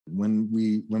when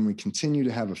we continue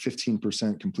to have a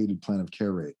 15% completed plan of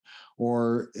care rate,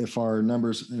 or if our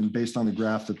numbers, and based on the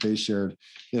graph that they shared,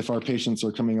 if our patients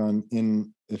are coming on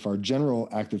in, if our general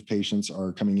active patients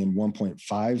are coming in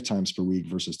 1.5 times per week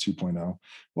versus 2.0,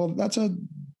 well, that's a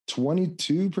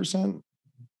 22%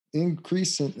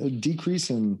 decrease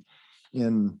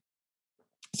in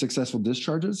successful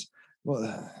discharges.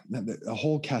 Well, a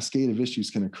whole cascade of issues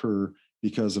can occur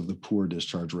because of the poor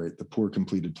discharge rate, the poor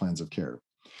completed plans of care.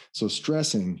 So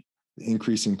stressing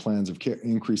increasing plans of care,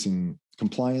 increasing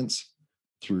compliance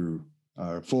through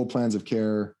full plans of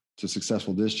care to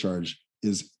successful discharge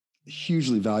is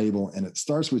hugely valuable. And it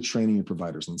starts with training your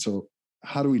providers. And so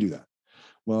how do we do that?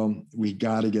 Well, we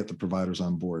got to get the providers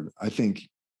on board. I think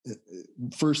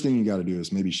first thing you got to do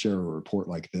is maybe share a report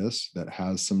like this that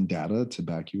has some data to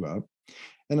back you up,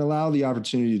 and allow the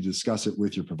opportunity to discuss it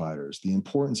with your providers. The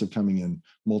importance of coming in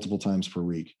multiple times per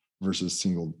week versus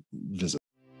single visit.